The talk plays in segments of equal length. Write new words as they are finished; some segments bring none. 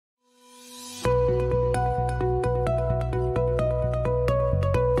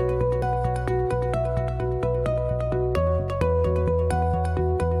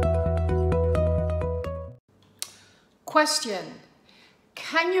Question: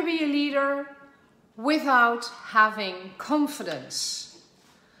 can you be a leader without having confidence?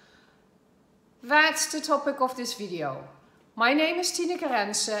 That's the topic of this video. My name is Tineke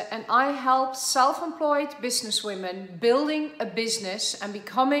Rensen and I help self-employed businesswomen building a business and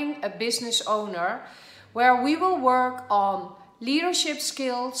becoming a business owner, where we will work on leadership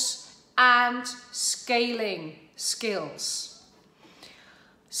skills and scaling skills.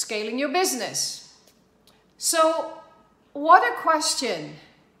 Scaling your business. So, what a question.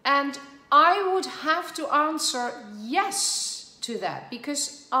 And I would have to answer yes to that,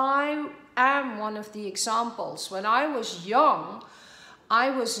 because I am one of the examples. When I was young, I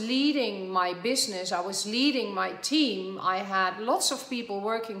was leading my business, I was leading my team. I had lots of people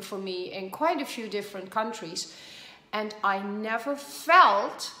working for me in quite a few different countries, and I never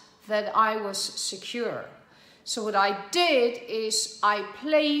felt that I was secure. So what I did is I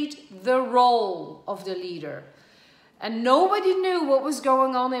played the role of the leader. And nobody knew what was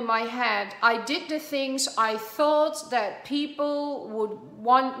going on in my head. I did the things I thought that people would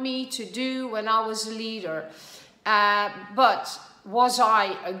want me to do when I was a leader. But was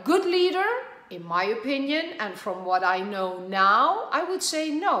I a good leader? In my opinion, and from what I know now, I would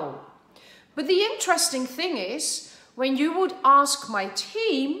say no. But the interesting thing is, when you would ask my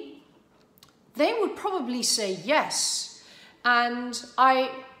team, they would probably say yes. And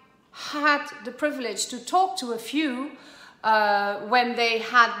I had the privilege to talk to a few when they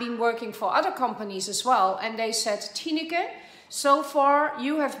had been working for other companies as well, and they said, Tineke, so far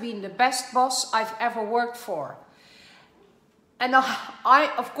you have been the best boss I've ever worked for. And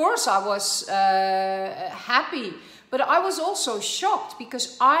of course I was happy, but I was also shocked,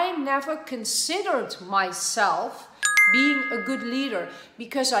 because I never considered myself being a good leader,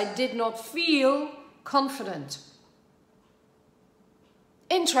 because I did not feel confident.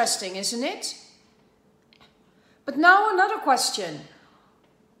 Interesting, isn't it? But now another question.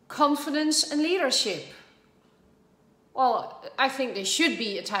 Confidence and leadership. Well, I think they should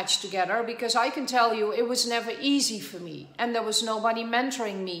be attached together, because I can tell you it was never easy for me, and there was nobody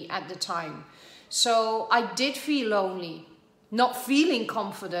mentoring me at the time. So I did feel lonely, not feeling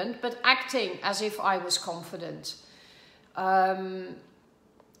confident, but acting as if I was confident. And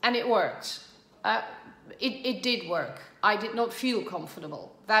it worked. It did work. I did not feel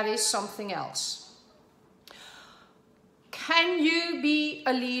comfortable. That is something else. Can you be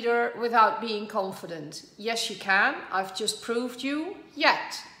a leader without being confident? Yes, you can. I've just proved you.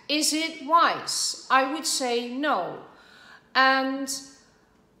 Yet, is it wise? I would say no. And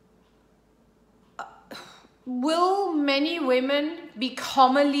will many women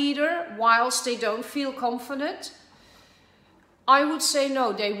become a leader whilst they don't feel confident? I would say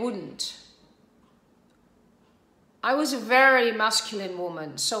no, they wouldn't. I was a very masculine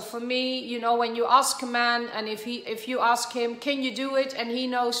woman. So for me, you know, when you ask a man, and if you ask him, can you do it? And he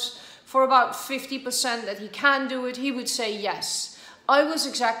knows for about 50% that he can do it, he would say yes. I was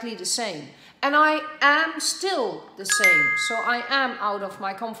exactly the same. And I am still the same. So I am out of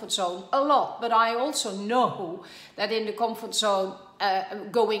my comfort zone a lot. But I also know that in the comfort zone,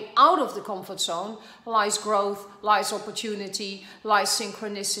 going out of the comfort zone, lies growth, lies opportunity, lies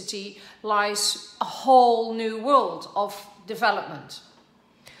synchronicity, lies a whole new world of development,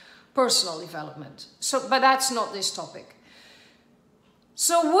 personal development. So, but that's not this topic.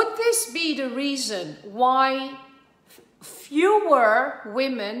 So would this be the reason why fewer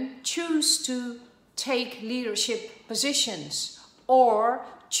women choose to take leadership positions, or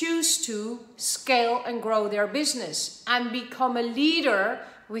choose to scale and grow their business and become a leader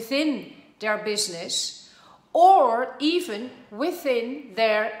within their business, or even within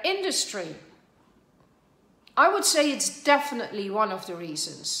their industry? I would say it's definitely one of the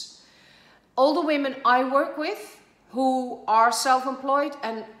reasons. All the women I work with who are self-employed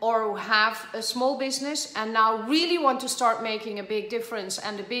and or who have a small business and now really want to start making a big difference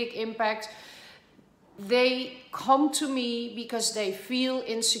and a big impact, they come to me because they feel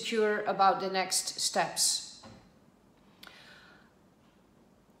insecure about the next steps.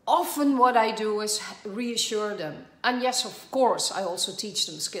 Often what I do is reassure them. And yes, of course, I also teach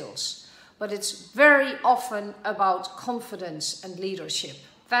them skills. But it's very often about confidence and leadership.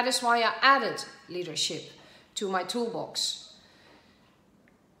 That is why I added leadership to my toolbox.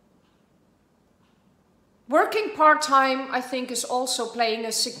 Working part-time, I think, is also playing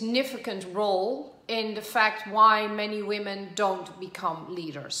a significant role in the fact why many women don't become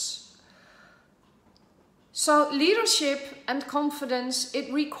leaders. So leadership and confidence, it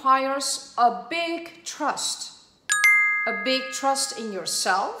requires a big trust. A big trust in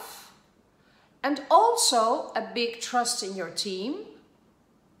yourself, and also a big trust in your team,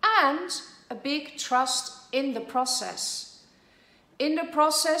 and a big trust in the process. In the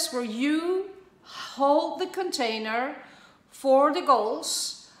process where you hold the container for the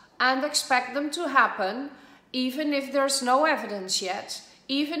goals and expect them to happen, even if there's no evidence yet,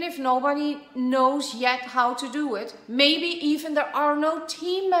 even if nobody knows yet how to do it, maybe even there are no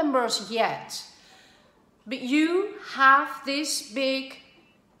team members yet. But you have this big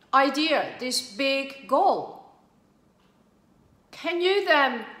idea, this big goal. Can you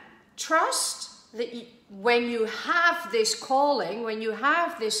then trust that when you have this calling, when you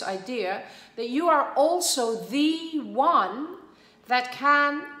have this idea, that you are also the one that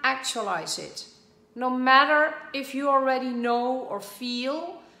can actualize it? No matter if you already know or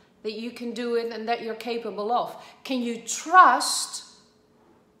feel that you can do it and that you're capable of. Can you trust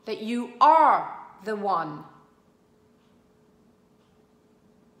that you are the one?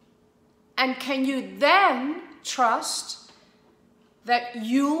 And can you then trust that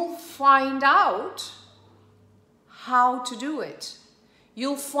you'll find out how to do it?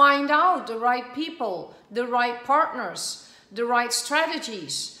 You'll find out the right people, the right partners, the right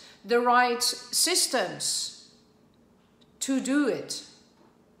strategies, the right systems to do it.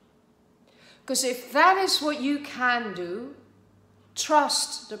 Because if that is what you can do,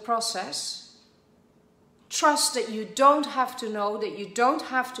 trust the process, trust that you don't have to know, that you don't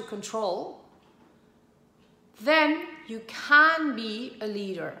have to control, then you can be a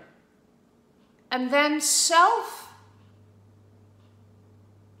leader. And then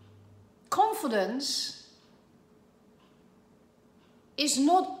self-confidence is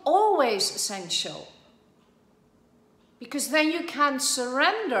not always essential, because then you can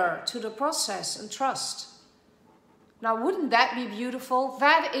surrender to the process and trust. Now, wouldn't that be beautiful?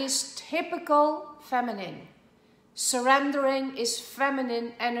 That is typical feminine. Surrendering is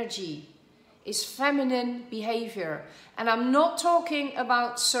feminine energy, is feminine behavior. And I'm not talking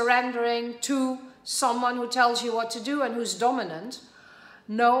about surrendering to someone who tells you what to do and who's dominant.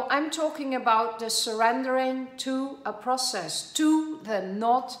 No, I'm talking about the surrendering to a process, to the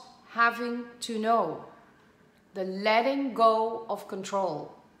not having to know, the letting go of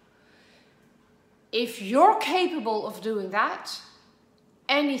control. If you're capable of doing that,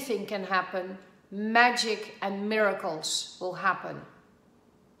 anything can happen. Magic and miracles will happen.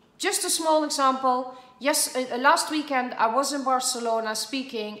 Just a small example. Yes, last weekend I was in Barcelona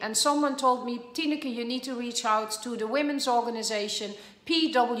speaking, and someone told me, Tineke, you need to reach out to the women's organization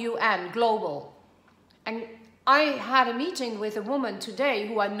PWN Global. And I had a meeting with a woman today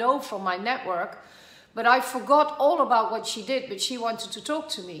who I know from my network, but I forgot all about what she did, but she wanted to talk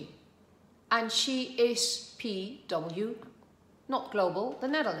to me. And she is PW, not Global, the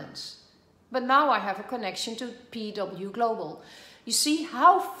Netherlands. But now I have a connection to PW Global. You see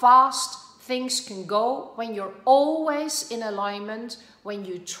how fast things can go when you're always in alignment, when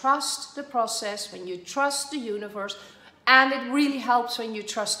you trust the process, when you trust the universe, and it really helps when you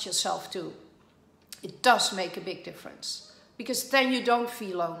trust yourself too. It does make a big difference, because then you don't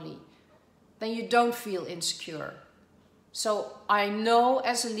feel lonely, then you don't feel insecure. So I know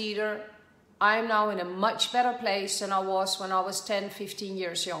as a leader, I'm now in a much better place than I was when I was 10, 15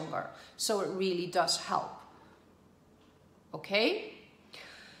 years younger. So it really does help. Okay?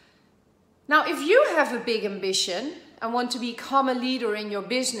 Now, if you have a big ambition and want to become a leader in your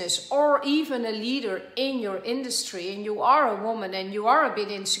business, or even a leader in your industry, and you are a woman and you are a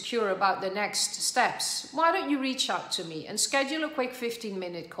bit insecure about the next steps, why don't you reach out to me and schedule a quick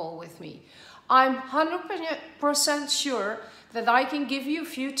 15-minute call with me? I'm 100% sure that I can give you a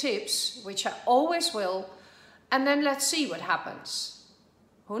few tips, which I always will, and then let's see what happens.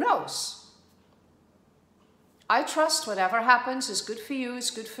 Who knows? I trust whatever happens is good for you,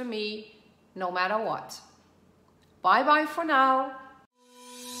 is good for me, no matter what. Bye-bye for now.